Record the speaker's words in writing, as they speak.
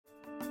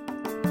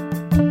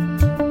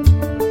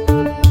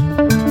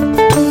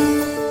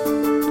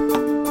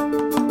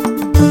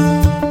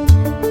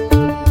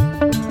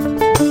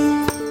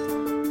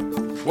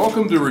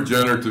to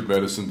Regenerative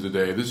Medicine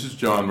Today. This is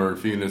John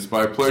Murphy, and it's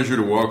my pleasure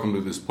to welcome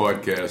to this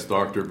podcast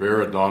Dr.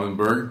 Vera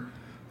Donnenberg.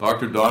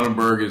 Dr.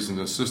 Donnenberg is an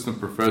assistant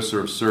professor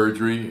of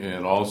surgery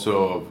and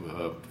also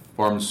of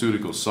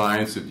pharmaceutical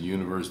science at the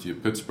University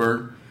of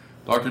Pittsburgh.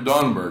 Dr.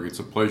 Donnenberg, it's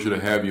a pleasure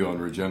to have you on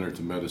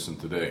Regenerative Medicine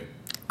Today.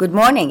 Good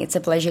morning. It's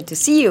a pleasure to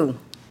see you.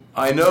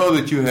 I know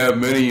that you have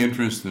many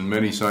interests in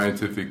many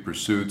scientific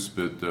pursuits,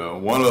 but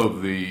one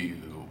of the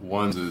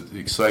ones that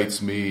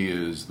excites me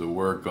is the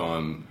work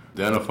on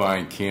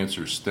identifying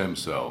cancer stem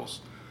cells,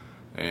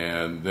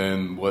 and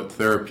then what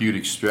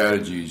therapeutic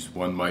strategies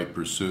one might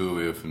pursue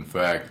if, in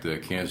fact,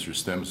 cancer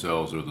stem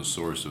cells are the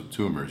source of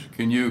tumors.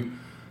 Can you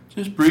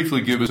just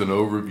briefly give us an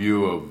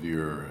overview of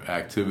your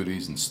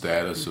activities and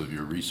status of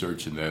your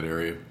research in that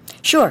area?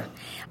 Sure.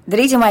 The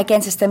reason why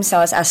cancer stem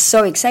cells are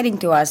so exciting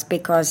to us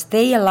because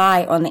they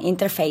lie on the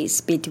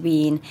interface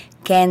between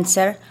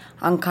cancer,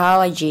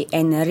 oncology,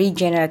 and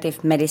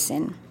regenerative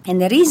medicine. And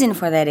the reason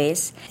for that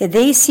is that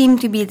they seem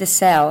to be the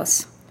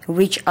cells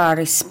which are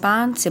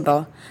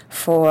responsible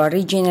for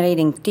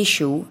regenerating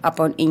tissue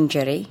upon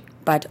injury,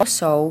 but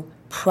also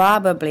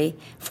probably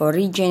for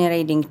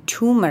regenerating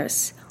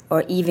tumors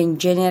or even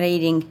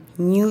generating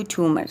new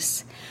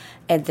tumors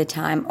at the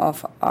time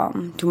of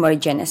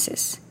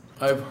tumorigenesis.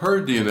 I've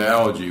heard the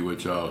analogy,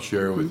 which I'll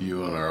share with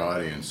you and our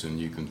audience, and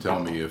you can tell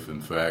me if, in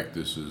fact,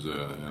 this is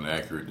an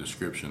accurate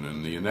description.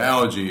 And the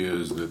analogy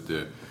is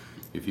that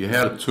if you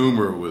had a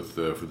tumor with,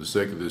 for the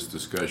sake of this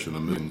discussion,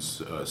 1 million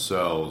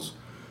cells,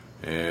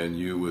 and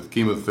you, with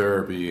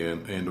chemotherapy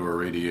and or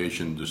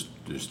radiation,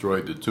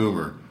 destroyed the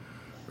tumor,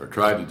 or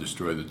tried to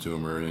destroy the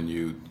tumor, and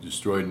you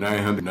destroyed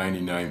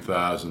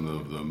 999,000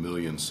 of the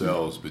million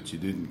cells, but you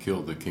didn't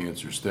kill the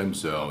cancer stem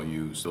cell,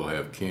 you still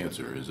have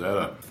cancer. Is that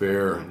a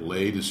fair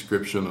lay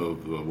description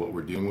of what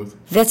we're dealing with?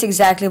 That's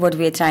exactly what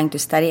we're trying to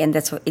study, and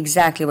that's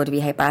exactly what we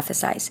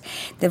hypothesize.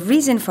 The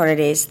reason for it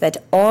is that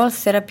all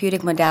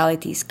therapeutic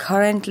modalities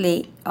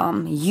currently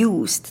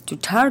used to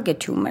target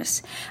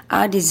tumors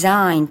are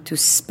designed to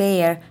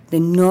spare the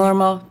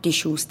normal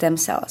tissue stem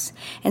cells.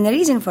 And the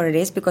reason for it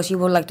is because you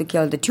would like to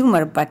kill the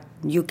tumor, but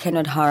you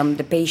cannot harm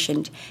the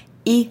patient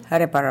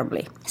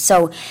irreparably.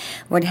 So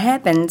what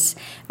happens,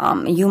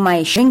 you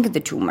might shrink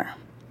the tumor,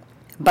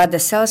 but the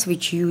cells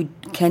which you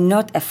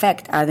cannot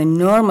affect are the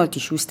normal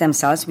tissue stem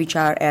cells which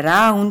are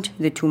around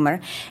the tumor,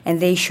 and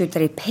they should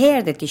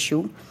repair the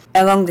tissue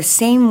along the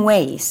same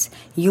ways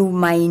you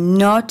might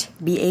not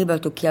be able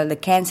to kill the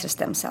cancer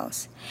stem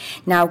cells.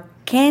 Now,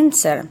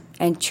 cancer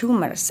and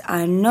tumors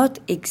are not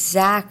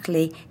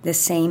exactly the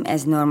same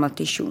as normal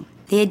tissue.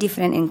 They are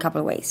different in a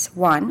couple of ways.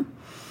 One,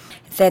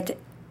 that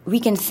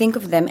we can think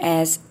of them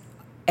as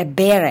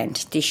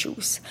aberrant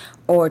tissues,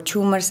 or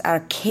tumors are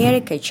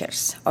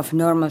caricatures of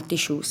normal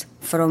tissues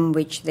from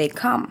which they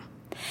come.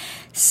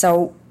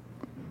 So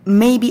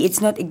maybe it's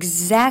not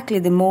exactly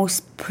the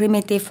most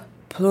primitive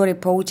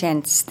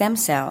pluripotent stem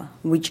cell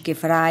which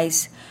gives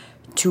rise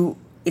to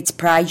its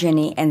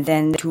progeny and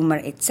then the tumor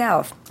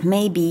itself.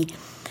 Maybe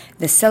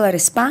the cell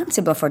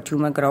responsible for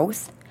tumor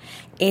growth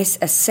is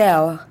a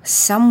cell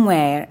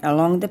somewhere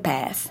along the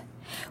path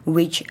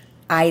which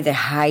either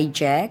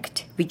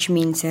hijacked, which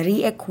means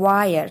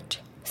reacquired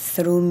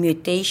through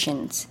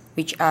mutations,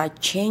 which are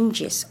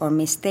changes or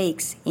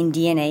mistakes in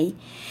DNA,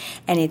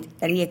 and it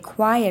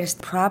reacquires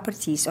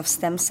properties of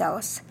stem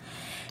cells.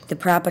 The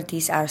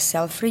properties are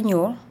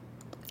self-renewal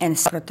and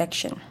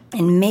protection,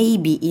 and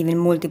maybe even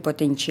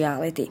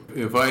multipotentiality.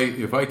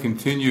 If I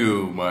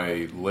continue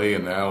my lay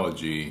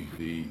analogy,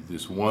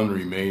 this one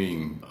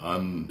remaining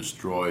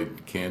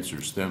undestroyed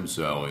cancer stem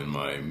cell in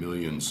my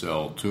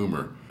million-cell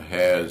tumor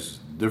has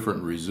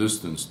different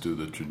resistance to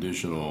the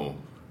traditional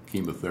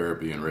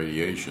chemotherapy and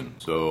radiation.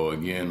 So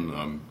again,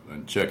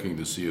 I'm checking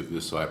to see if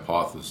this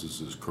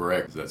hypothesis is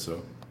correct. Is that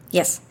so?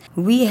 Yes.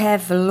 We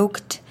have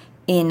looked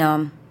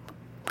in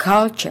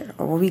culture,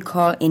 or what we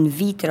call in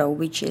vitro,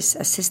 which is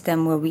a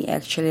system where we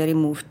actually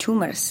remove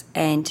tumors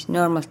and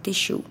normal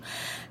tissue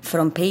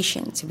from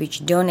patients,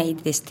 which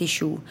donate this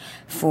tissue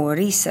for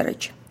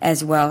research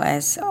as well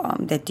as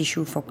the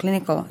tissue for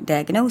clinical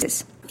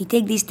diagnosis. We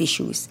take these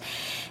tissues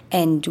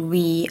and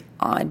we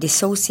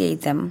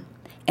dissociate them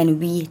and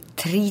we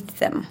treat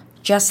them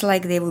just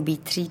like they will be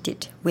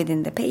treated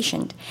within the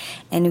patient.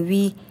 And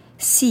we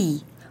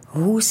see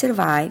who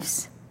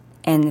survives,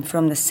 and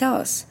from the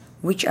cells,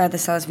 which are the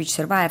cells which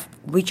survive,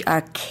 which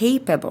are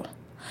capable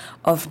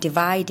of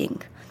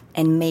dividing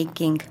and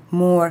making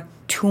more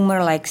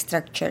tumor-like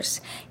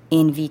structures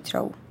in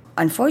vitro.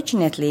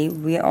 Unfortunately,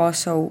 we are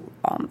also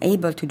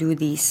able to do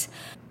these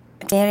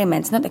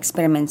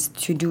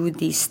to do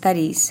these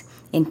studies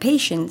in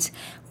patients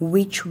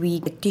which we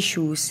get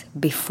tissues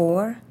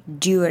before,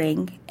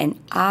 during, and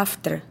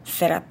after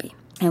therapy.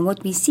 And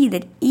what we see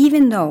that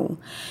even though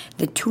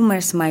the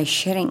tumors might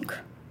shrink,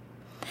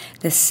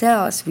 the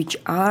cells which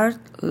are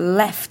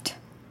left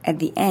at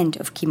the end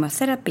of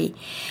chemotherapy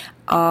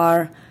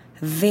are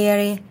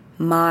very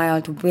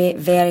mild,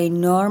 very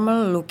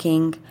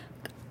normal-looking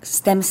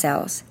stem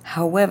cells.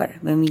 However,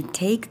 when we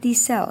take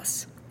these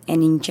cells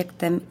and inject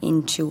them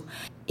into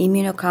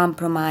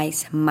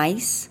immunocompromised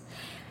mice,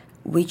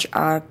 which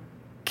are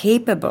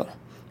capable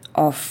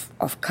of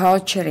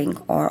culturing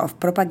or of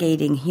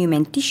propagating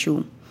human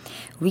tissue,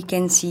 we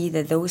can see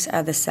that those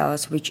are the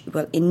cells which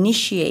will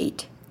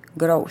initiate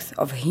growth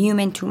of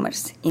human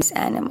tumors in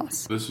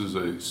animals. This is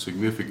a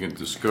significant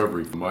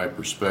discovery from my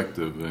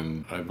perspective,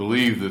 and I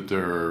believe that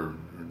there are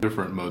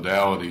different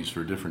modalities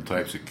for different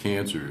types of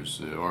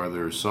cancers. Are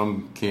there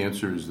some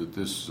cancers that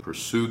this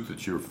pursuit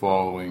that you're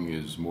following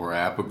is more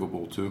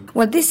applicable to?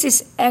 Well, this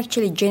is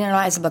actually a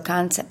generalizable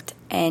concept,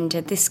 and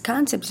this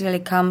concept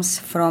really comes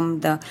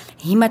from the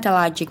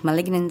hematologic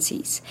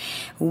malignancies,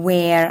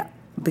 where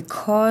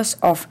because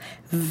of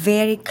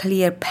very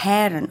clear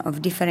pattern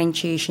of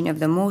differentiation of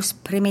the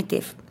most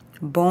primitive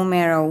bone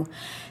marrow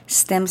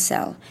stem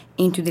cell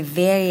into the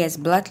various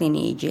blood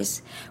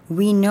lineages,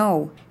 we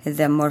know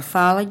the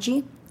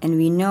morphology and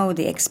we know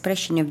the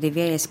expression of the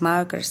various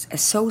markers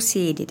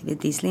associated with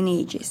these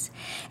lineages.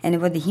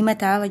 And what the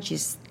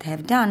hematologists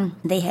have done,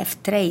 they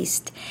have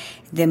traced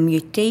the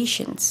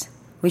mutations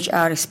which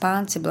are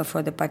responsible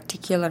for the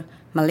particular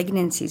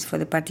malignancies, for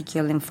the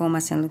particular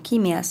lymphomas and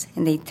leukemias,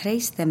 and they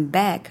trace them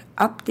back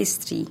up this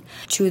tree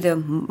to the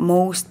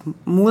most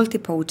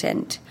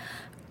multipotent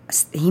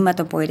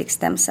hematopoietic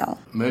stem cell.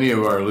 Many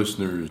of our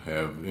listeners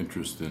have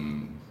interest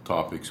in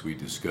topics we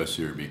discuss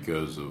here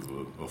because of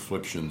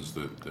afflictions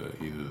that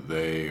either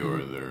they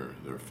or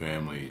their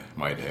family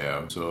might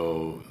have.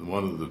 So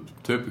one of the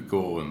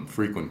typical and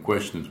frequent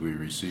questions we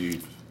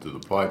receive to the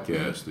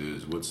podcast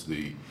is, what's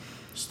the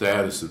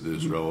status of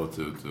this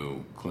relative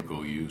to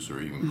clinical use or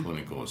even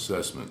clinical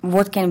assessment?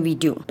 What can we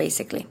do,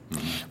 basically?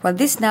 Well,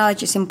 this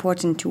knowledge is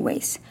important two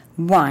ways.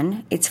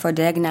 One, it's for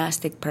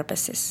diagnostic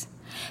purposes,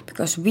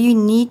 because we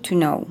need to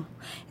know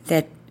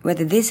that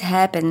whether this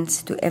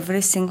happens to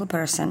every single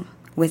person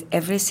with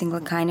every single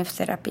kind of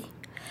therapy.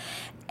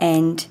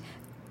 And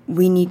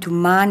we need to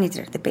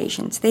monitor the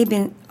patients. There have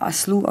been a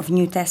slew of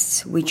new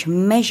tests which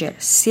measure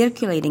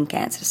circulating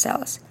cancer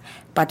cells,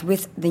 but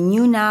with the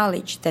new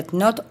knowledge that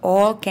not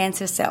all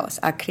cancer cells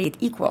are created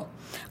equal,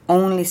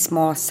 only a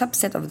small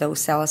subset of those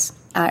cells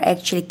are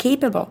actually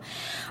capable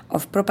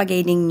of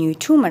propagating new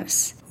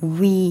tumors.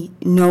 We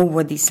know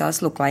what these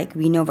cells look like,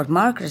 we know what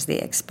markers they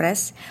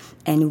express,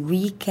 and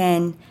we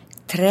can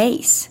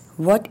trace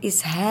what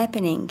is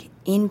happening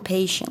in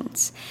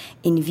patients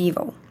in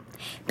vivo.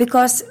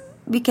 Because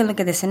we can look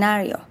at the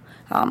scenario.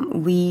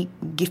 We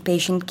give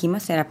patient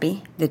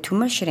chemotherapy, the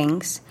tumor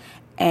shrinks,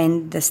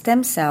 and the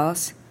stem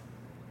cells,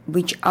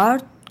 which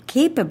are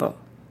capable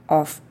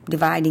of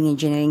dividing and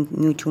generating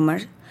new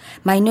tumors,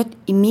 might not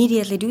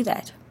immediately do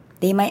that.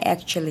 They might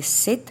actually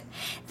sit,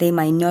 they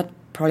might not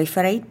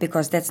proliferate,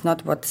 because that's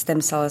not what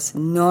stem cells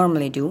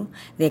normally do.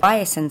 They're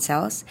quiescent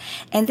cells,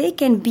 and they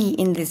can be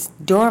in this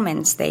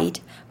dormant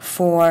state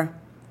for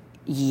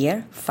a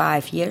year,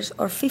 5 years,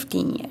 or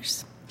 15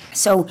 years.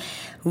 So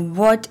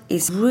what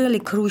is really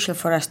crucial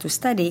for us to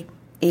study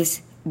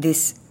is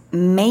this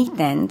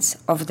maintenance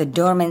of the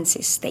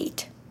dormancy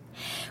state,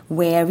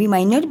 where we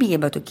might not be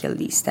able to kill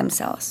these stem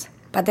cells,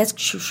 but that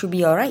should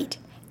be all right,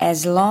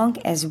 as long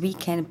as we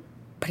can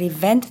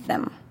prevent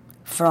them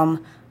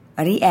from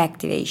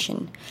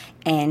reactivation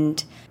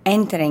and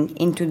entering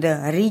into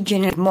the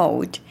regenerative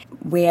mode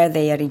where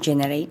they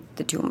regenerate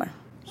the tumor.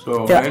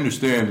 So I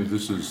understand that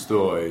this is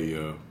still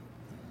a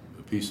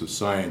piece of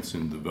science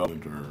in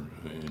development or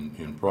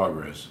in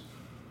progress,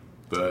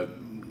 but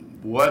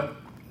what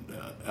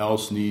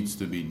else needs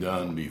to be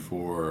done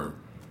before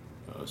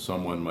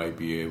someone might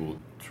be able to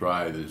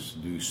try this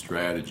new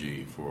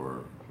strategy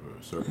for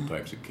certain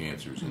types of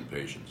cancers in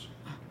patients?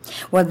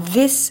 Well,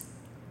 this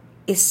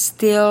is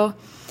still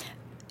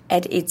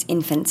at its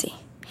infancy.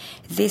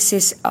 This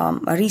is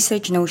a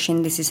research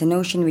notion. This is a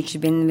notion which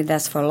has been with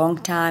us for a long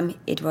time.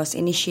 It was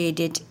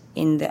initiated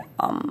in the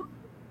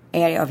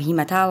area of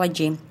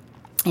hematology,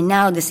 and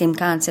now the same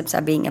concepts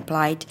are being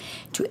applied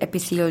to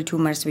epithelial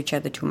tumors, which are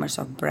the tumors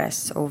of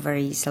breasts,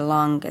 ovaries,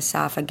 lung,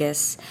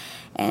 esophagus,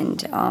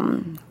 and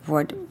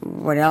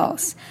what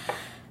else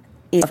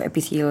is of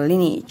epithelial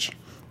lineage.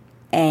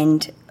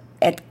 And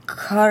at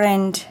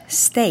current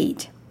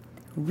state,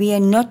 we are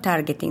not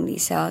targeting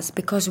these cells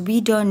because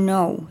we don't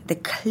know the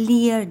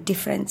clear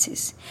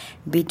differences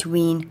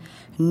between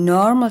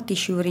normal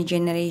tissue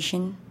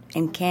regeneration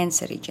and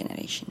cancer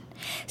regeneration.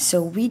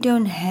 So we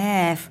don't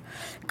have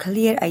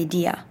clear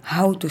idea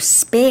how to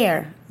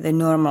spare the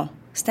normal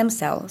stem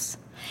cells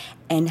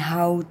and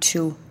how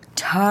to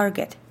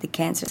target the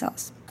cancer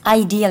cells.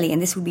 Ideally,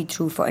 and this would be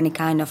true for any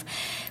kind of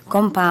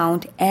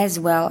compound as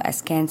well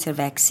as cancer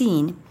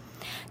vaccine,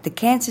 the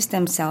cancer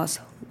stem cells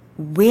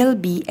will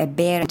be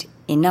aberrant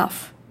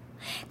enough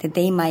that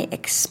they might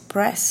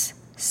express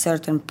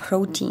certain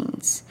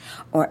proteins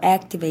or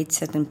activate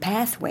certain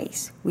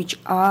pathways which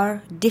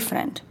are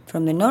different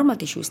from the normal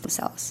tissue stem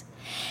cells,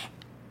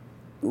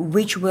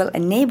 which will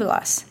enable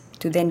us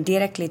to then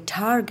directly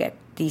target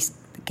these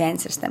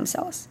cancer stem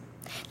cells.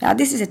 Now,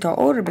 this is a tall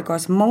order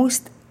because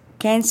most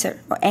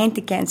cancer or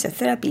anti-cancer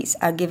therapies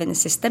are given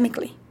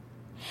systemically.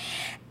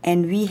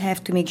 And we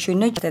have to make sure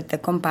not that the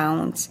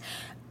compounds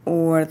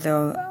or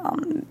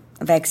the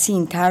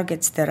vaccine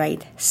targets the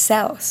right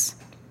cells,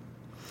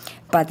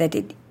 but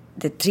that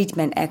the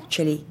treatment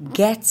actually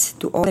gets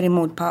to all the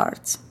remote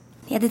parts.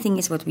 The other thing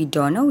is what we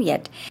don't know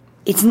yet.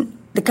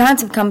 The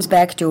concept comes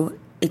back to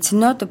it's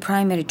not the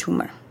primary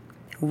tumor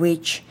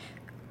which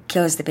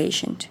kills the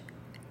patient.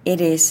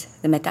 It is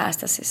the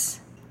metastasis.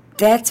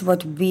 That's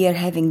what we are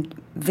having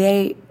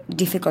very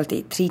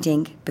difficulty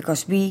treating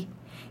because we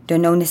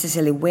don't know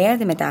necessarily where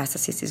the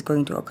metastasis is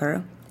going to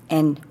occur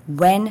and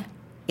when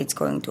it's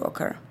going to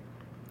occur.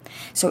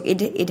 So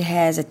it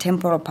has a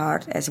temporal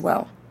part as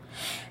well.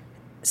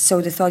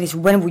 So the thought is,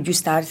 when would you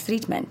start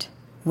treatment?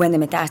 When the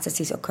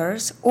metastasis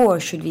occurs, or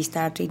should we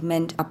start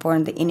treatment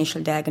upon the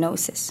initial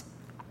diagnosis?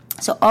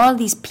 So all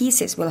these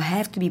pieces will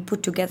have to be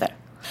put together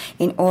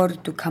in order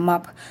to come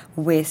up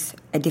with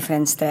a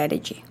different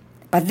strategy.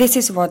 But this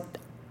is what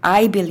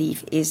I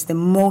believe is the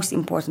most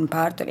important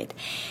part of it,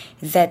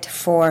 that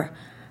for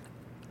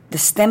the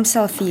stem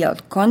cell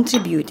field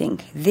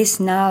contributing this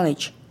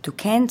knowledge to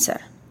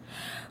cancer,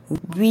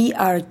 we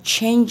are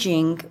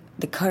changing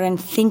the current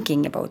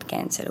thinking about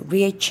cancer.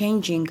 We are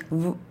changing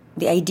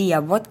the idea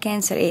of what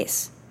cancer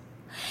is.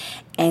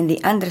 And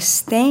the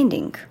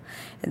understanding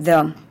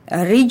the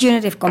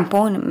regenerative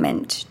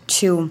component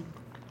to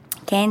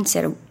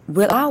cancer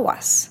will allow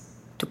us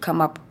to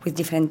come up with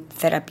different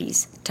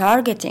therapies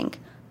targeting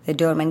the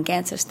dormant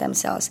cancer stem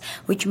cells,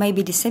 which may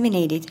be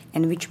disseminated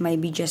and which may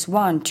be just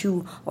 1,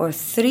 2, or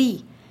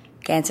 3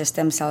 cancer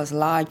stem cells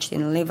lodged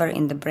in the liver,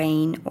 in the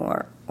brain,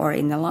 or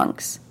in the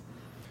lungs.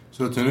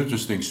 So it's an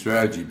interesting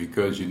strategy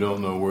because you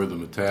don't know where the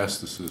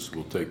metastasis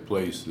will take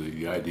place.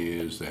 The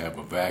idea is to have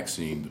a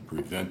vaccine to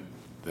prevent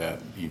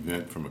that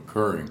event from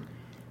occurring,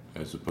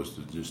 as opposed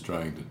to just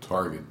trying to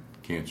target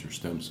cancer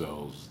stem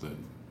cells that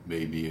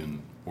may be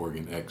in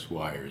organ X,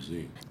 Y, or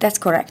Z. That's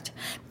correct,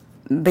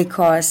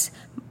 because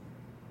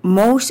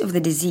most of the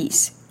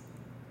disease,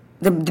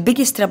 the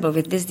biggest trouble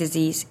with this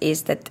disease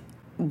is that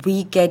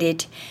we get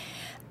it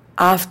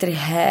after it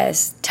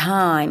has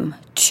time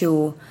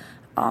to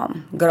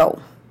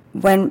grow.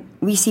 When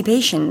we see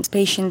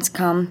patients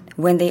come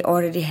when they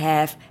already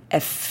have a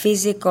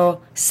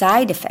physical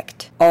side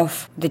effect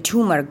of the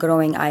tumor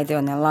growing either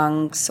on the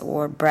lungs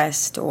or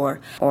breast or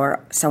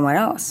somewhere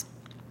else.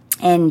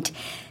 And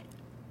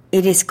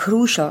it is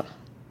crucial,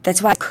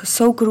 that's why it's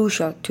so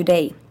crucial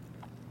today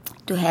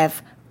to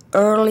have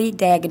early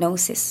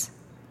diagnosis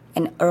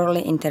and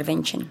early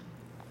intervention.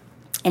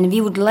 And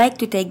we would like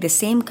to take the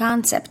same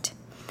concept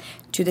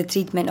to the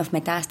treatment of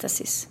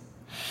metastasis,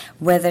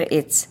 whether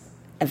it's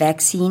a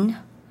vaccine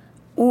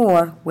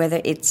or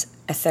whether it's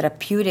a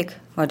therapeutic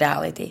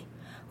modality,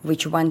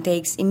 which one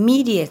takes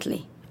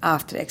immediately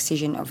after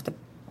excision of the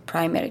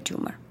primary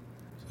tumor.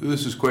 So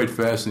this is quite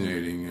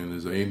fascinating, and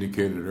as I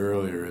indicated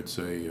earlier, it's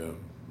a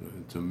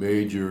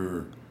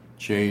major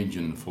change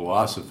in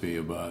philosophy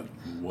about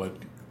what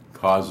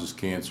causes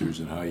cancers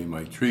and how you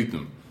might treat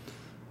them.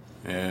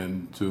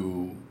 And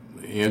to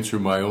answer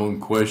my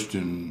own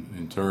question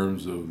in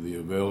terms of the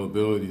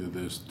availability of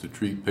this to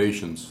treat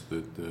patients,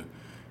 that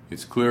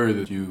it's clear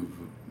that you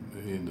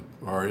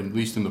are at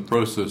least in the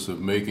process of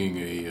making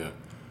a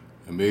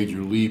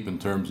major leap in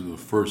terms of the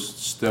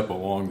first step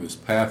along this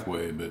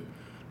pathway, but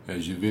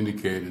as you've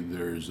indicated,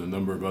 there's a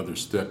number of other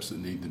steps that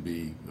need to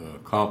be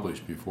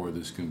accomplished before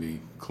this can be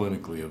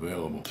clinically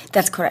available.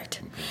 That's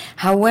correct. Okay.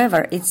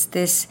 However, it's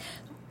this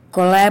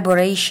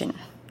collaboration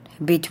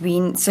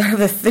between sort of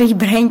the 3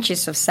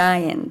 branches of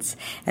science: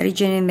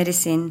 regenerative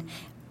medicine,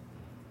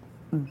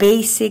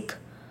 basic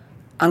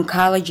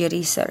oncology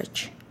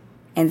research,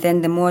 and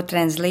then the more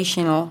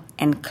translational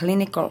and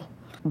clinical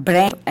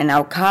branch and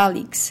our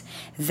colleagues,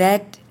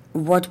 that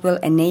what will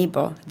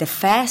enable the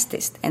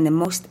fastest and the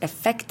most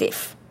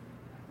effective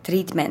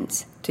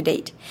treatments to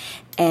date.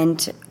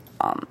 And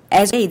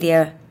as there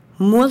are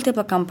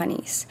multiple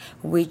companies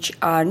which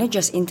are not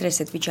just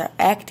interested, which are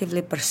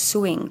actively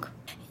pursuing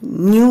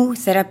new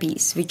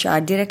therapies which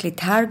are directly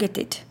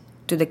targeted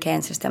to the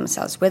cancer stem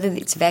cells, whether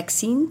it's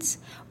vaccines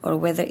or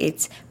whether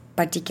it's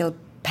particular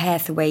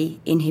pathway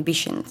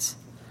inhibitions.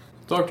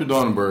 Dr.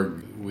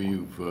 Donenberg,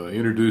 we've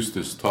introduced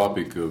this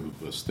topic of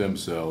stem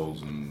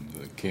cells and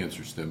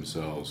cancer stem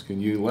cells.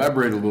 Can you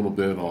elaborate a little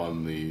bit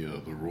on the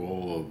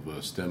role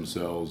of stem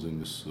cells in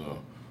this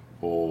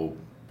whole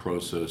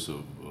process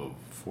of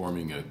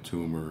forming a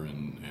tumor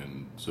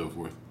and so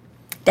forth?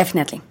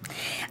 Definitely.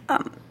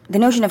 The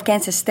notion of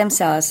cancer stem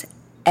cells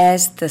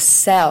as the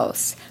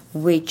cells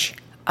which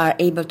are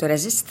able to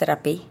resist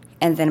therapy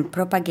and then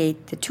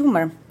propagate the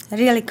tumor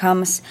really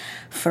comes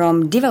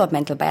from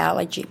developmental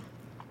biology,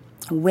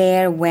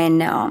 where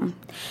when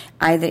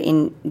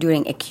either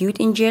during acute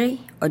injury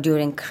or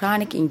during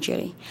chronic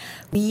injury,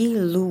 we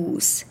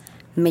lose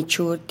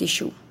mature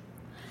tissue.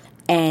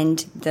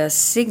 And the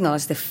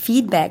signals, the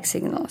feedback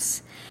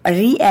signals,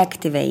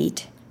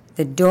 reactivate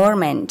the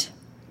dormant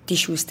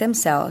tissue stem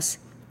cells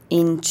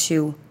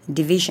into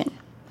division.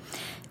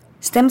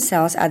 Stem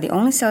cells are the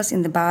only cells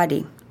in the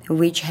body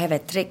which have a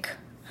trick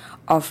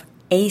of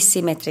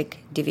asymmetric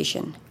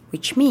division,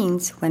 which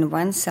means when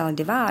one cell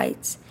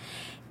divides,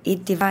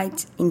 it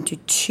divides into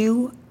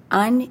two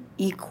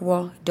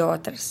unequal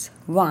daughters.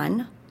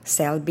 One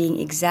cell being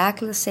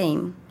exactly the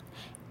same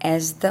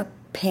as the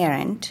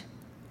parent,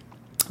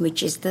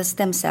 which is the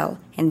stem cell,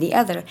 and the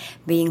other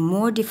being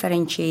more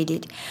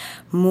differentiated,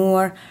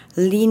 more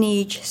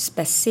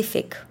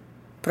lineage-specific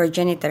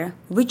progenitor,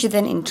 which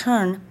then in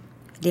turn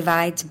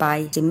divides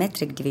by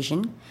symmetric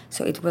division.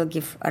 So it will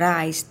give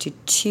rise to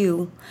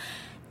two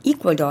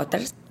equal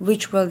daughters,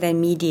 which will then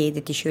mediate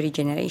the tissue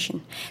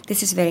regeneration.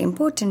 This is very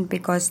important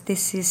because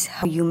this is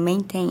how you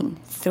maintain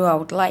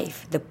throughout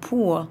life the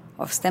pool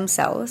of stem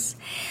cells,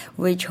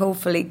 which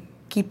hopefully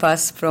keep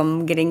us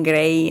from getting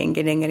gray and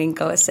getting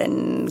wrinkles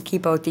and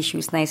keep our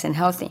tissues nice and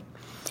healthy.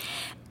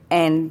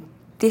 And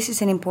this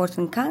is an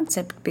important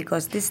concept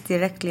because this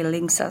directly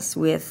links us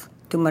with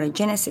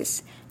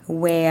tumorigenesis,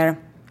 where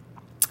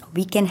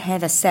we can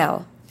have a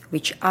cell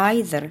which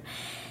either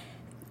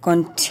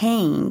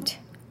contained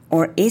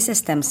or is a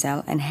stem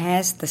cell and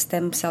has the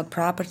stem cell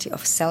property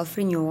of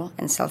self-renewal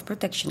and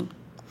self-protection,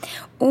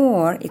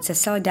 or it's a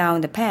cell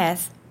down the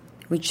path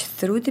which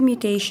through the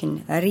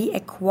mutation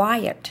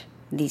reacquired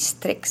these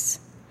tricks.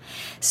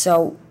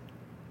 So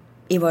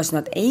it was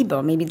not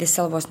able, maybe the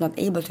cell was not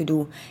able to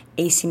do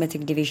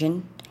asymmetric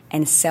division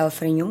and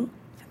self-renew,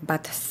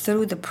 but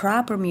through the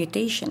proper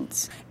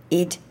mutations,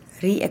 it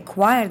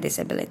reacquired this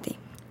ability.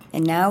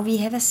 And now we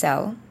have a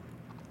cell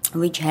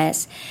which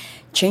has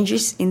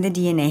changes in the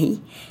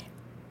DNA,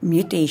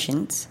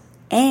 mutations,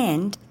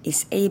 and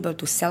is able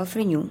to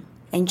self-renew.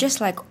 And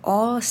just like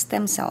all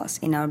stem cells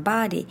in our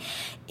body,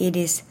 it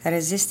is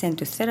resistant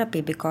to therapy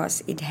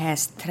because it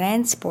has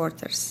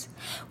transporters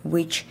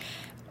which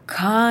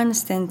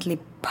constantly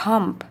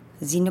pump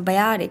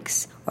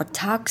xenobiotics or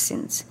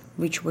toxins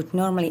which would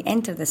normally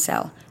enter the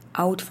cell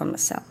out from the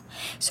cell.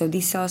 So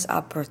these cells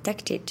are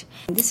protected.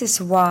 And this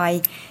is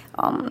why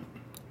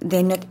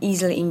they're not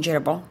easily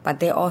injurable, but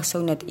they're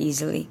also not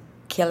easily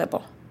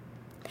killable.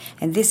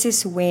 And this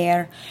is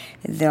where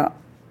the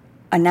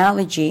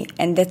analogy,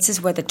 and this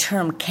is where the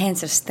term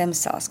cancer stem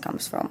cells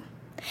comes from.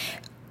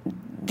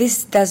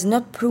 This does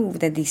not prove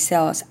that these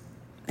cells,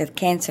 that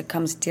cancer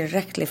comes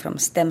directly from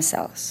stem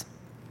cells.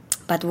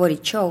 But what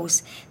it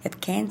shows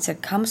that cancer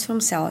comes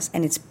from cells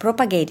and it's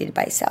propagated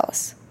by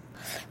cells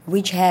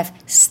which have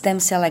stem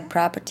cell-like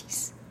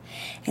properties.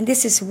 And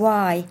this is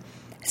why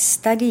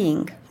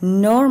studying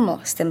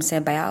normal stem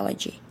cell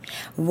biology,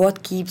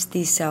 what keeps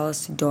these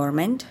cells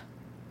dormant,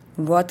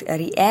 what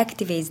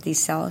reactivates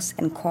these cells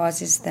and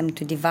causes them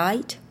to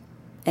divide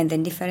and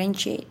then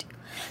differentiate.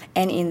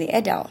 And in the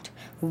adult,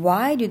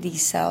 why do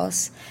these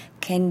cells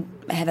can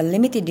have a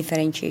limited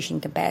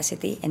differentiation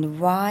capacity and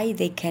why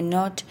they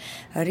cannot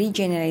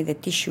regenerate the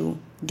tissue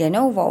de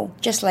novo,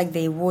 just like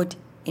they would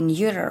in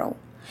utero?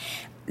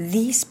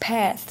 These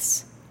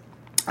paths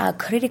are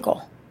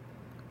critical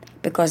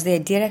because they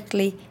are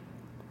directly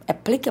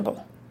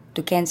applicable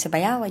to cancer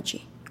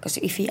biology. Because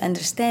if we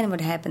understand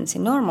what happens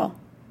in normal,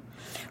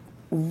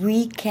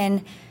 we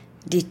can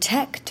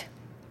detect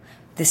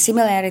the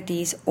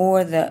similarities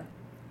or the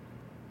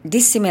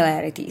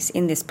dissimilarities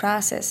in this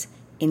process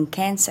in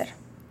cancer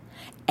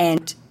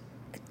and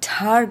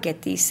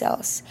target these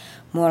cells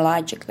more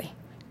logically,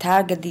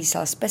 target these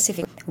cells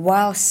specifically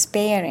while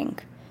sparing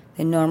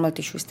the normal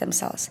tissue stem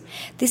cells.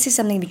 This is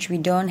something which we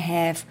don't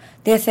have.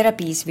 There are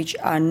therapies which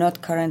are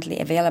not currently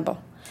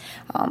available.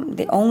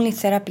 The only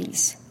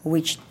therapies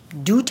which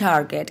do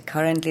target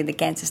currently the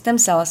cancer stem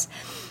cells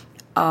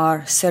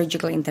are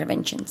surgical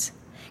interventions,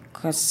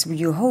 because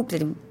you hope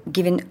that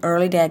given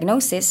early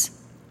diagnosis,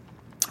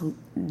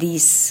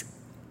 these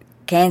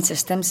cancer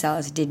stem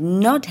cells did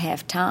not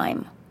have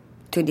time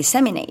to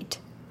disseminate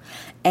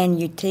and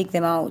you take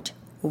them out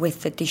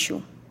with the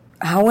tissue.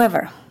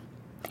 However,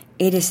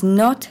 it is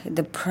not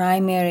the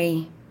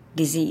primary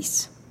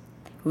disease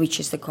which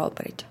is the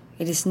culprit.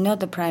 It is not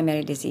the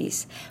primary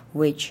disease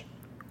which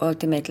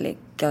ultimately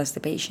kills the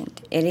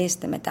patient. It is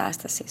the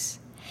metastasis.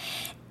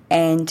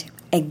 And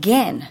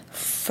again,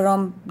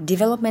 from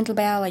developmental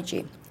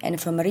biology and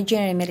from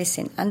regenerative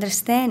medicine,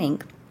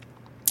 understanding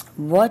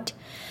what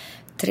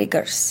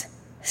triggers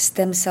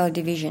stem cell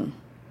division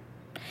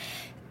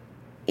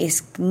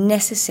is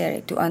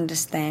necessary to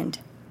understand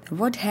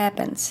what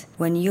happens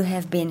when you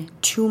have been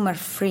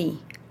tumor-free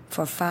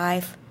for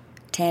 5,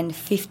 10,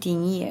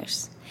 15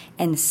 years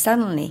and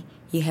suddenly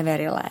you have a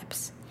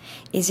relapse.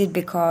 Is it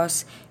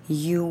because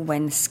you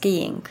went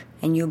skiing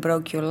and you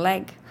broke your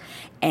leg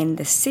and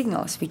the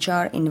signals which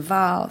are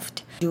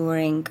involved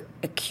during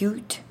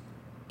acute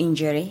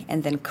injury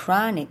and then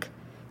chronic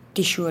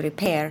tissue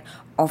repair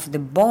of the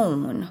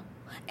bone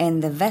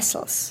and the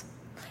vessels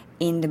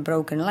in the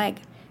broken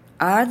leg,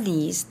 are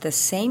these the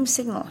same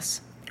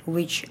signals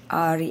which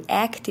are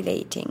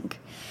reactivating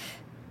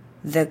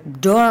the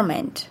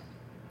dormant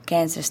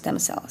cancer stem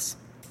cells?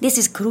 This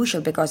is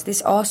crucial because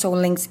this also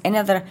links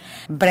another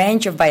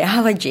branch of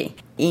biology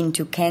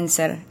into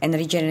cancer and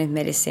regenerative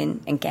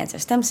medicine and cancer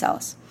stem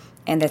cells,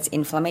 and that's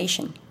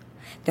inflammation.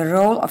 The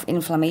role of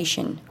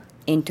inflammation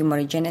in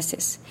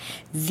tumorigenesis.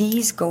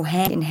 These go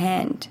hand in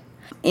hand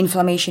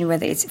inflammation,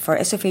 whether it's for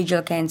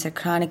esophageal cancer,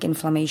 chronic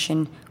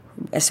inflammation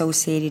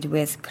associated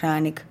with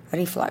chronic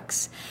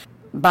reflux,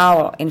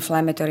 bowel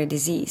inflammatory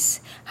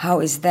disease. How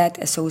is that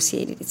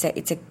associated?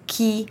 It's a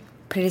key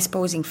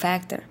predisposing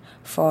factor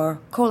for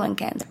colon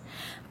cancer,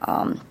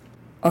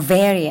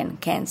 ovarian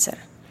cancer,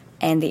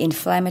 and the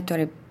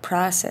inflammatory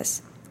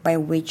process by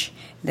which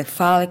the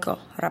follicle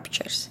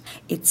ruptures.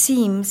 It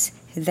seems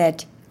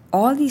that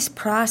all these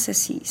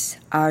processes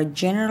are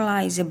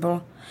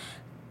generalizable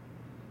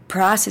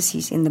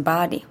processes in the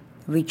body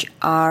which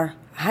are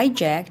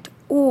hijacked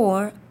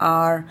or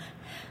are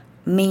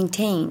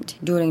maintained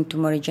during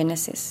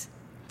tumorigenesis.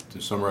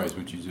 To summarize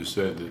what you just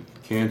said,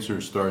 that cancer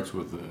starts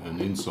with an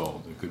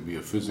insult. It could be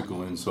a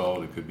physical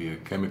insult, it could be a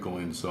chemical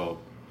insult.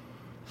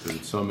 But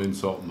it's some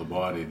insult in the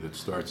body that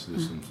starts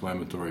this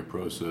inflammatory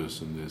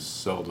process and this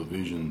cell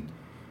division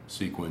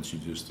sequence you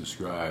just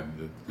described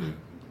that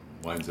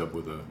winds up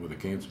with a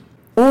cancer.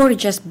 Or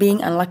just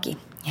being unlucky,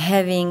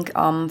 having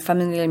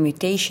familial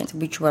mutations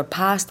which were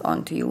passed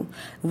on to you,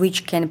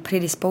 which can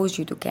predispose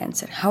you to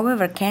cancer.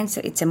 However,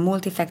 cancer, it's a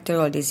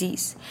multifactorial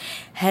disease.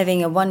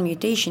 Having a one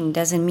mutation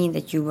doesn't mean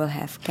that you will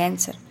have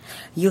cancer.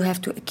 You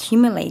have to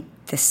accumulate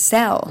the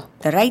cell,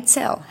 the right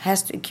cell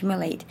has to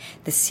accumulate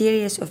the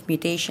series of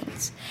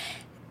mutations.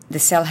 The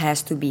cell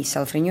has to be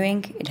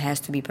self-renewing, it has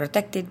to be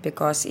protected,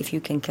 because if you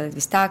can kill it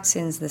with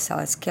toxins, the cell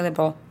is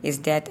killable, is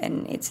dead,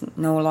 and it's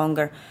no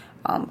longer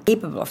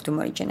capable of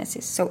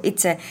tumorigenesis. So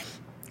it's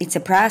a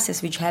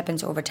process which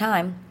happens over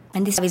time,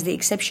 and this is the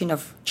exception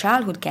of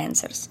childhood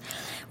cancers,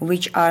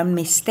 which are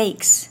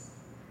mistakes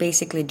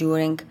basically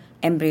during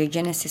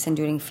embryogenesis and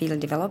during fetal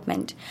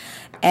development.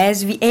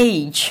 As we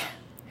age,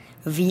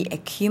 we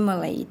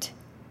accumulate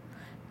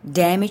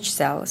damaged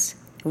cells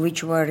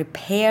which were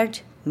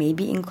repaired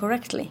maybe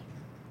incorrectly,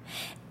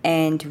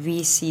 and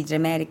we see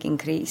dramatic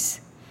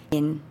increase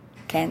in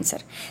cancer.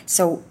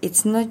 So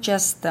it's not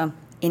just the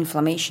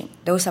inflammation.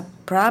 Those are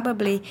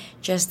probably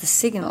just the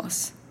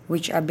signals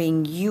which are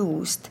being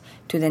used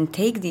to then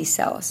take these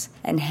cells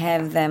and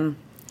have them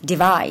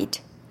divide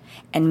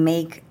and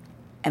make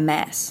a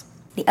mass.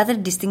 The other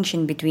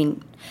distinction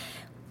between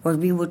what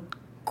we would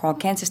call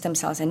cancer stem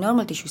cells and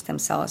normal tissue stem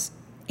cells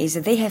is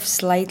that they have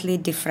slightly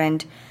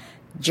different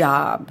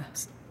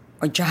jobs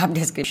or job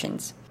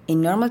descriptions.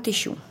 In normal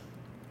tissue,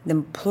 the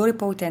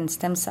pluripotent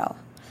stem cell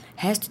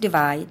has to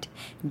divide,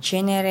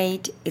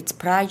 generate its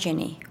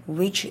progeny,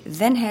 which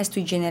then has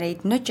to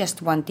generate not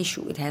just one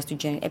tissue. It has to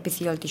generate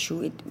epithelial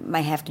tissue. It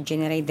might have to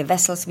generate the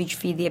vessels which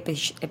feed the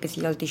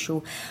epithelial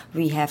tissue.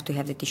 We have to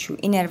have the tissue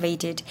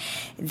innervated.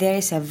 There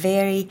is a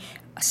very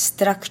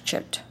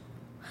structured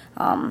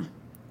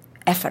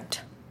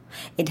effort.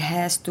 It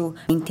has to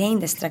maintain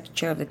the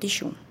structure of the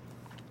tissue.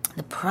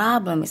 The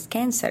problem with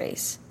cancer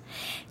is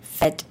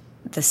that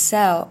the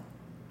cell,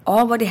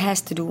 all what it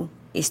has to do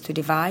is to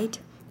divide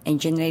and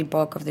generate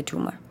bulk of the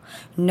tumor.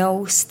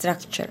 No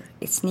structure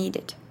is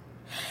needed.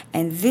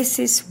 And this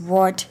is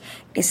what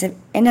is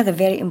another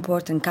very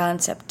important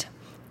concept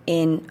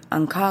in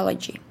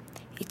oncology.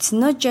 It's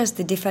not just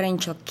the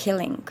differential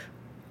killing,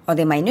 or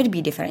there might not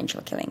be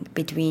differential killing,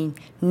 between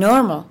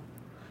normal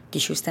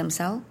tissue stem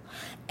cell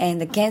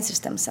and the cancer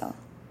stem cell.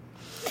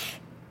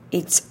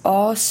 It's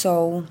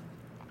also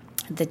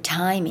the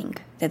timing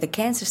that the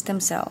cancer stem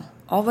cell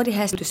already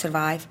has to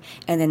survive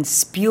and then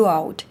spew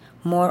out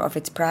more of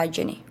its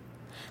progeny.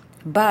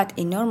 But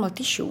in normal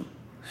tissue,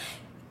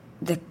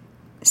 the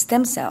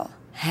stem cell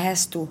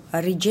has to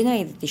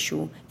regenerate the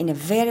tissue in a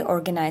very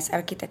organized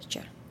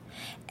architecture.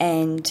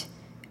 And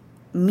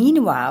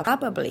meanwhile,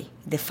 probably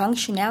the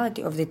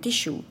functionality of the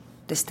tissue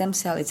the stem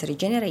cell is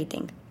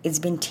regenerating, it's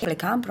been terribly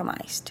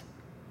compromised.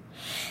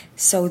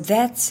 So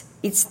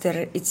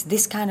it's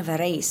this kind of a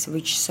race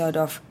which sort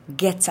of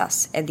gets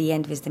us at the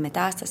end with the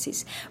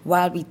metastasis.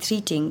 While we're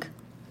treating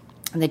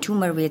the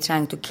tumor, we're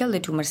trying to kill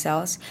the tumor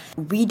cells.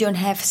 We don't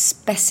have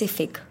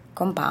specific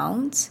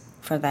compounds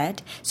for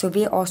that, so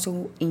we're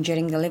also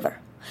injuring the liver.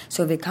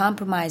 So we're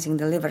compromising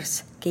the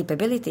liver's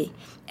capability,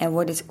 and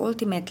what is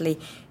ultimately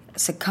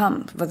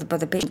what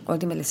the patient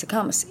ultimately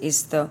succumbs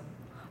is the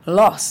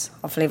loss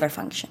of liver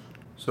function.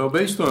 So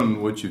based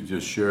on what you've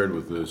just shared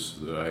with us,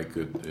 I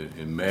could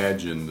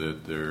imagine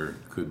that there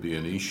could be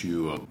an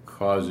issue of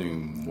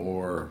causing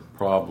more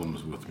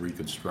problems with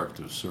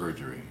reconstructive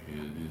surgery.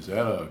 Is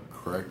that a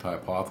correct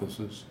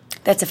hypothesis?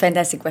 That's a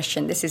fantastic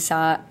question. This is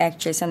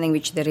actually something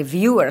which the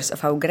reviewers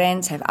of our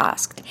grants have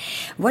asked.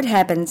 What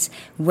happens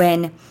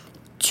when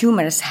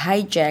tumors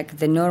hijack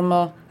the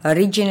normal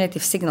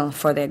regenerative signal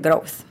for their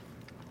growth?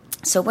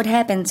 So what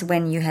happens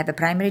when you have a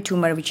primary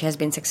tumor which has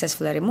been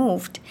successfully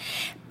removed,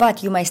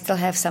 but you might still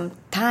have some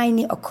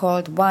tiny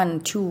occult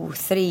 1, 2,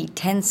 3,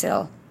 10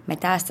 cell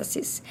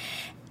metastasis,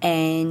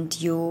 and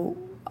you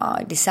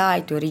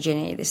decide to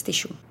regenerate this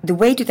tissue? The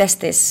way to test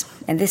this,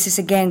 and this is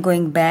again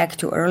going back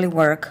to early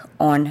work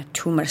on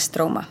tumor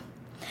stroma,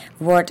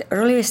 what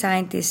earlier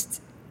scientists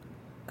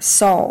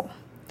saw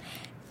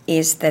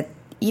is that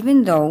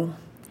even though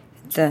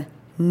the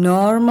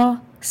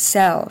normal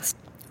cells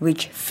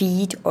which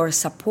feed or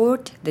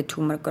support the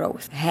tumor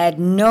growth had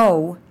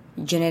no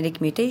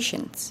genetic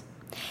mutations.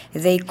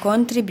 They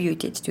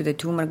contributed to the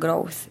tumor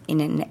growth in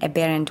an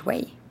aberrant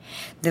way.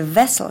 The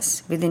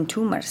vessels within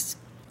tumors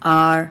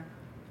are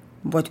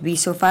what we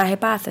so far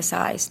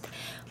hypothesized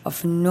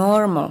of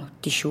normal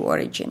tissue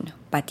origin,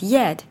 but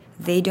yet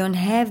they don't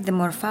have the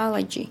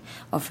morphology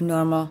of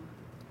normal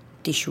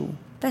tissue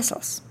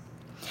vessels.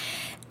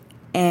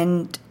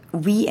 And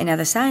we and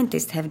other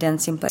scientists have done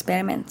simple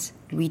experiments.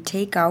 We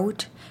take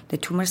out the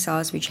tumor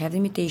cells which have the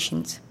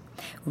mutations.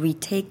 We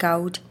take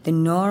out the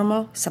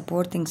normal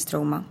supporting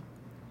stroma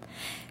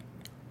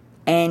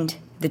and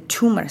the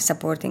tumor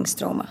supporting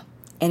stroma,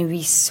 and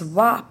we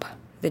swap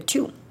the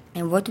two.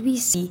 And what we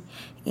see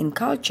in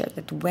culture,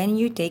 that when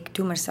you take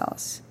tumor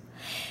cells,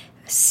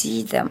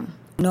 see them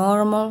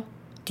normal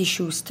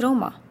tissue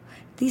stroma,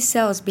 these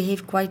cells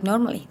behave quite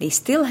normally. They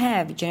still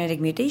have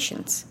genetic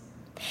mutations,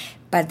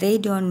 but they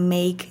don't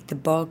make the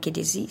bulky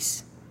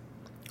disease.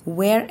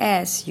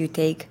 Whereas you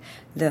take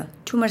the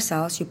tumor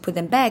cells, you put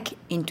them back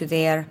into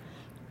their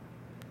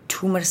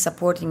tumor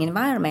supporting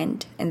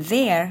environment, and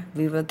there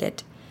we will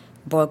get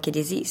bulky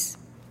disease.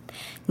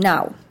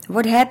 Now,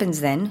 what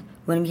happens then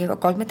when we have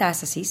occult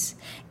metastases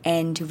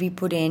and we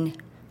put in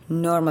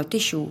normal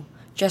tissue?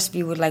 Just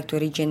we would like to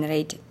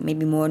regenerate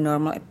maybe more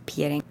normal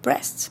appearing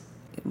breasts.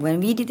 When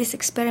we did this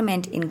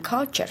experiment in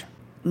culture,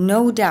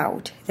 no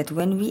doubt that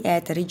when we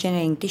add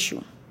regenerating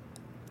tissue,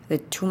 the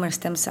tumor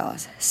stem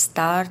cells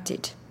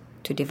started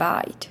to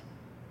divide.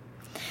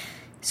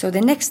 So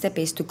the next step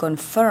is to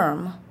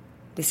confirm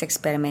this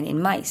experiment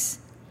in mice,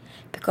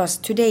 because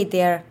today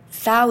there are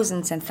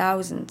thousands and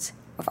thousands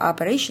of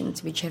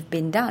operations which have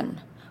been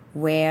done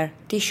where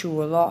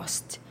tissue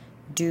lost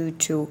due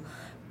to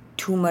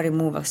tumor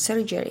removal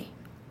surgery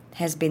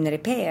has been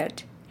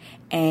repaired,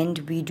 and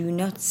we do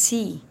not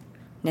see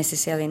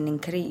necessarily an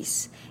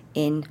increase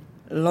in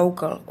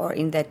local or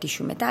in that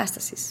tissue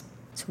metastasis.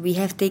 So we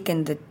have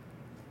taken the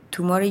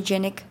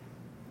tumorigenic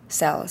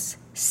cells,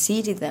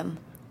 seeded them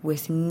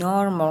with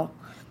normal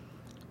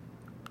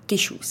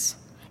tissues.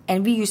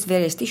 And we used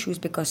various tissues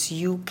because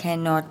you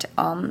cannot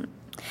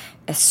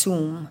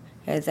assume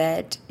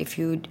that if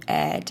you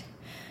add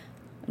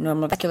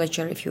normal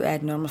vasculature, if you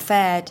add normal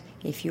fat,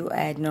 if you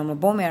add normal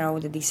bone marrow,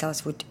 that these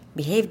cells would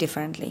behave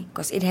differently.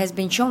 Because it has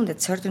been shown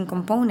that certain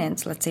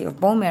components, let's say of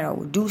bone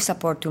marrow, do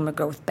support tumor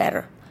growth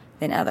better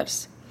than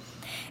others.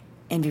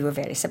 And we were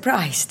very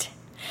surprised.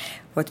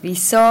 What we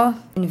saw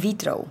in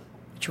vitro,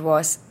 which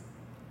was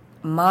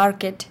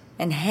marked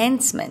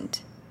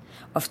enhancement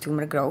of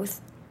tumor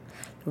growth,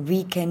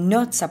 we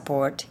cannot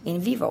support in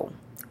vivo.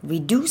 We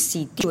do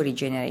see tissue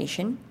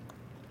regeneration,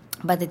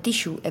 but the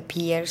tissue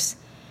appears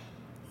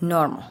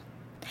normal.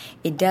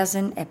 It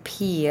doesn't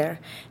appear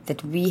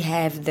that we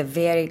have the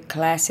very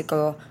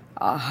classical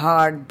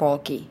hard,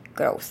 bulky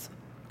growth.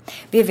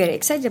 We're very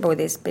excited about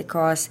this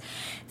because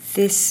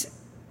this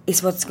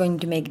is what's going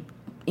to make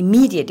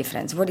immediate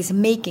difference, what is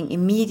making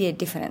immediate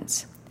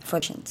difference for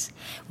patients.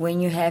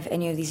 When you have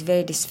any of these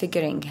very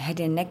disfiguring head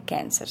and neck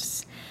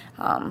cancers,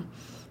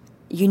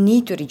 you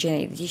need to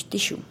regenerate the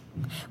tissue.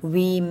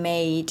 We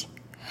made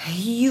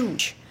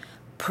huge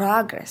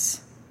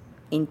progress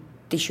in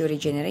tissue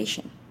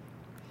regeneration.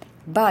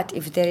 But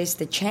if there is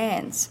the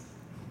chance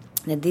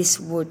that this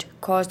would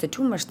cause the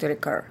tumors to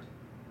recur,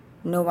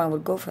 no one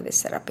would go for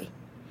this therapy.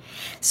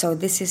 So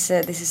this is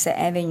an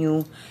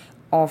avenue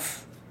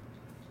of,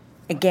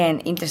 again,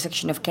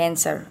 intersection of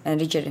cancer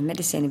and regenerative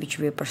medicine, which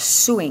we are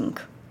pursuing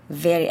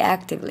very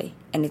actively.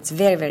 And it's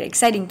very, very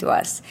exciting to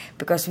us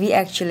because we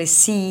actually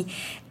see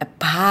a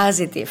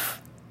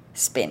positive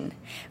spin.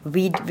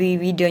 We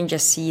don't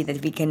just see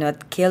that we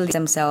cannot kill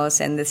stem cells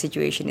and the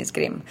situation is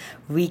grim.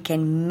 We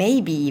can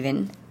maybe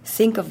even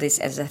think of this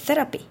as a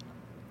therapy.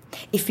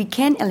 If we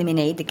can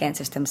eliminate the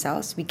cancer stem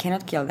cells, we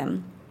cannot kill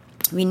them.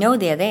 We know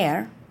they're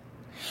there.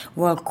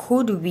 Well,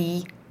 could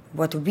we,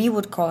 what we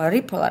would call,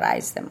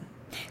 repolarize them?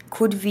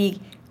 Could we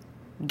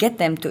get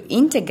them to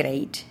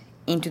integrate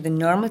into the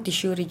normal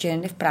tissue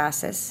regenerative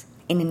process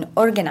in an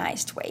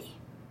organized way?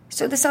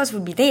 So the cells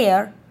would be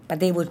there, but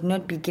they would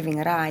not be giving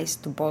rise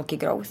to bulky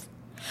growth.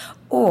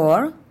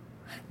 Or,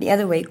 the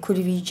other way, could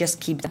we just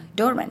keep them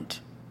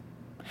dormant?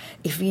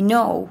 If we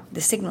know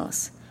the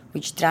signals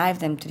which drive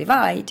them to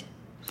divide,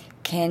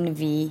 can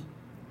we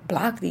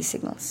block these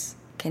signals?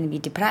 Can we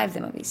deprive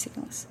them of these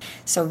signals?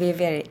 So we're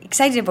very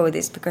excited about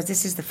this because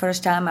this is the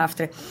first time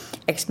after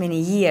X many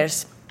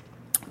years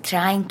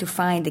trying to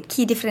find the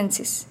key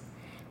differences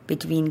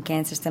between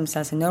cancer stem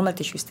cells and normal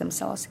tissue stem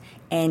cells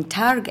and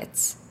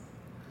targets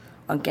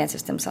on cancer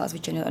stem cells,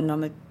 which are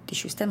normal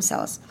tissue stem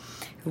cells.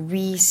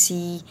 We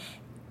see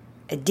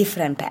a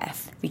different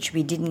path, which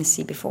we didn't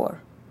see before.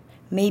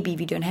 Maybe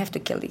we don't have to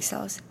kill these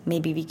cells.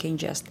 Maybe we can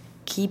just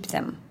keep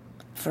them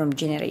from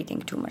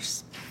generating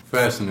tumors.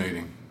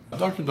 Fascinating.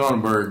 Dr.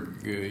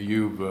 Donenberg,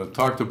 you've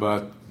talked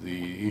about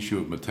the issue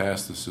of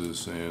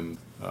metastasis, and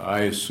I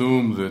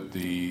assume that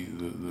the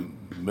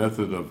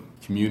method of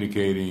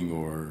communicating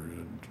or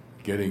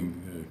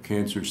getting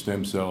cancer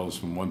stem cells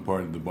from one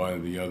part of the body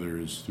to the other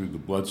is through the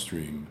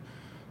bloodstream.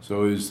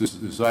 So is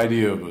this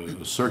idea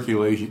of a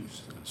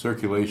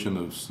circulation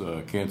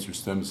of cancer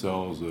stem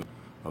cells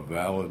a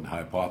valid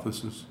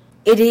hypothesis?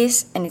 It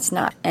is and it's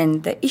not.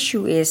 And the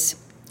issue is,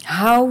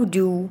 how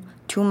do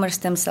tumor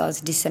stem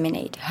cells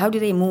disseminate? How do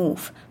they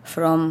move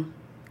from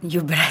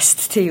your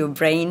breast to your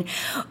brain,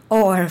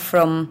 or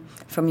from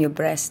your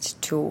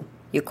breast to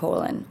your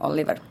colon or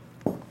liver?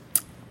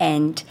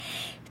 And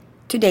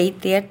to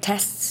date, there are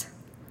tests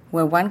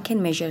where one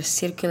can measure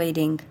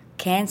circulating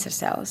cancer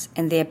cells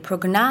and their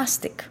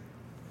prognostic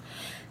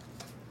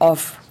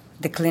of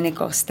the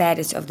clinical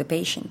status of the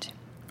patient.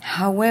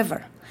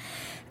 However,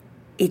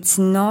 it's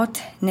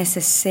not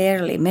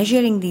necessarily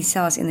measuring these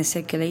cells in the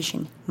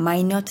circulation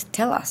might not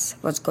tell us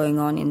what's going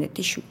on in the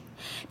tissue,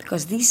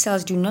 because these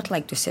cells do not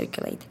like to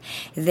circulate.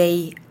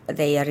 They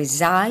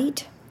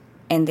reside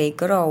and they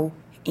grow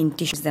in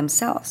tissues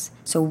themselves.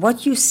 So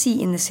what you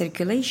see in the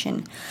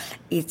circulation,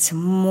 it's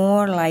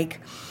more like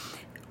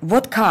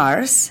what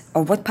cars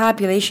or what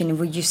population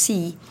would you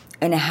see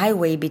on a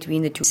highway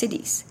between the two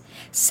cities.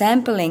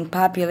 Sampling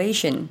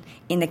population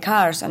in the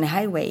cars on a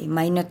highway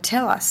might not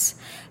tell us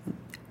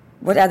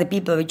what are the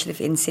people which live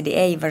in city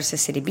A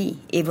versus city B.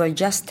 It will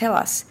just tell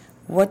us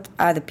what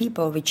are the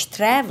people which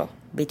travel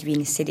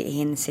between city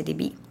A and city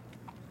B.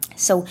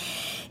 So,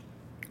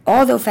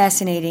 although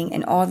fascinating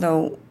and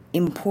although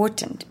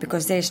important,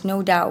 because there is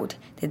no doubt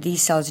that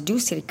these cells do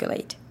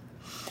circulate,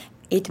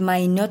 it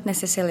might not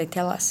necessarily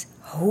tell us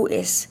who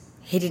is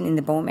hidden in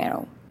the bone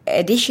marrow.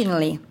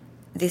 Additionally,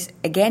 this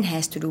again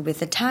has to do with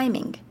the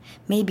timing.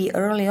 Maybe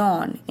early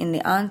on in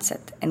the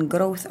onset and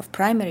growth of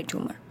primary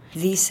tumor,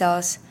 these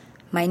cells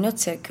might not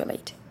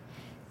circulate.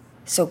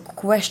 So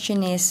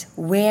question is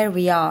where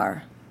we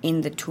are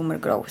in the tumor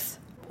growth.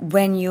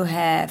 When you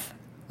have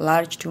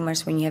large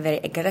tumors, when you have very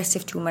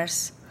aggressive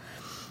tumors,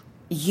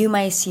 you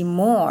might see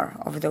more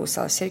of those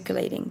cells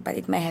circulating, but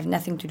it might have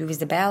nothing to do with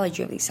the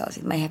biology of these cells.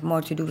 It might have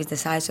more to do with the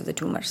size of the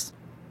tumors.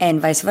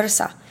 And vice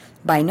versa.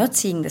 By not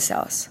seeing the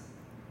cells,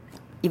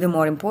 even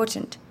more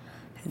important,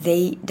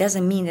 they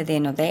doesn't mean that they're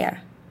not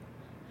there.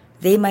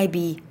 They might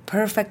be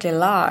perfectly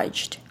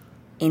lodged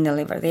in the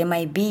liver. They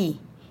might be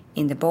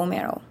in the bone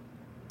marrow.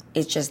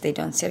 It's just they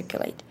don't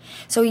circulate.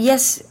 So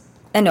yes,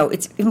 I know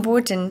it's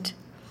important,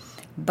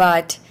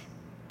 but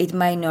it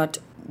might not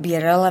be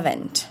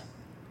relevant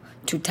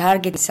to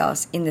target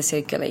cells in the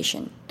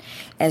circulation.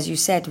 As you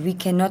said, we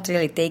cannot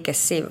really take a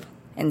sieve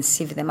and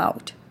sieve them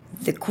out.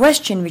 The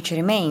question which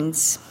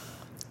remains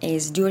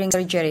is, during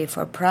surgery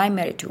for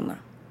primary tumor,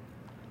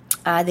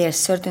 are there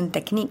certain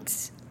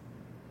techniques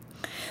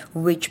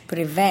which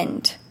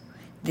prevent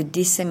the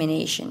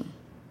dissemination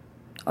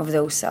of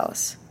those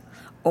cells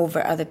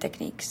over other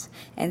techniques?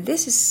 And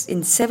this is,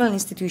 in several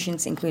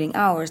institutions, including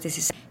ours, this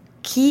is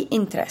key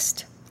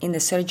interest in the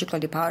surgical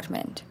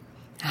department,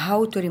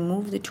 how to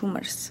remove the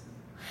tumors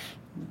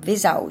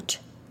without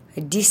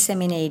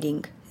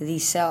disseminating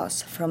these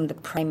cells from the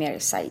primary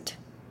site.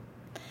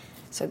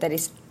 So that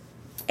is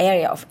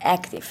area of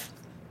active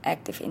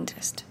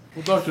interest.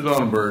 Well, Dr.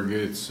 Dannenberg,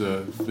 it's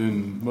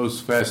been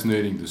most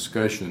fascinating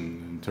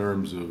discussion in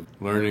terms of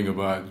learning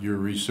about your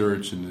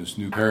research and this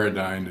new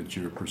paradigm that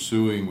you're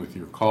pursuing with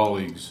your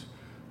colleagues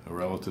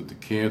relative to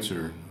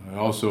cancer. I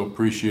also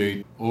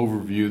appreciate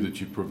overview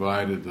that you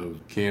provided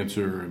of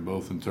cancer,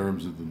 both in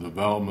terms of the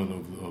development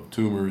of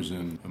tumors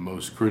and the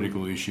most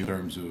critical issue in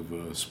terms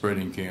of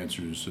spreading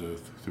cancers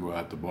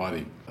throughout the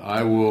body.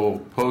 I will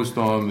post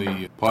on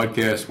the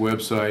podcast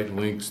website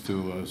links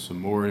to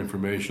some more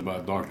information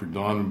about Dr.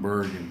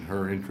 Dannenberg and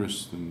her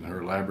interests in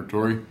her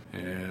laboratory.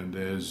 And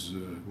as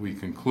we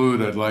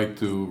conclude, I'd like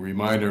to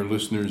remind our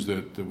listeners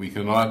that we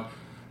cannot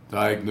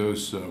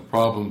diagnose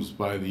problems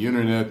by the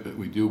internet, but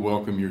we do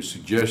welcome your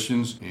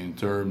suggestions in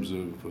terms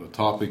of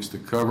topics to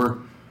cover.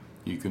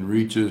 You can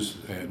reach us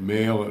at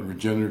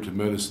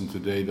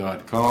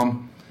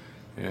mail@regenerativemedicinetoday.com.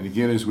 And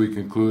again, as we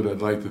conclude,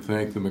 I'd like to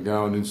thank the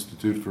McGowan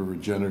Institute for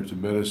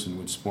Regenerative Medicine,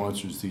 which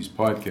sponsors these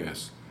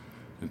podcasts.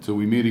 Until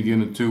we meet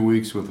again in 2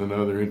 weeks with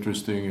another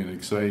interesting and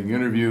exciting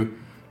interview,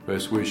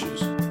 best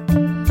wishes.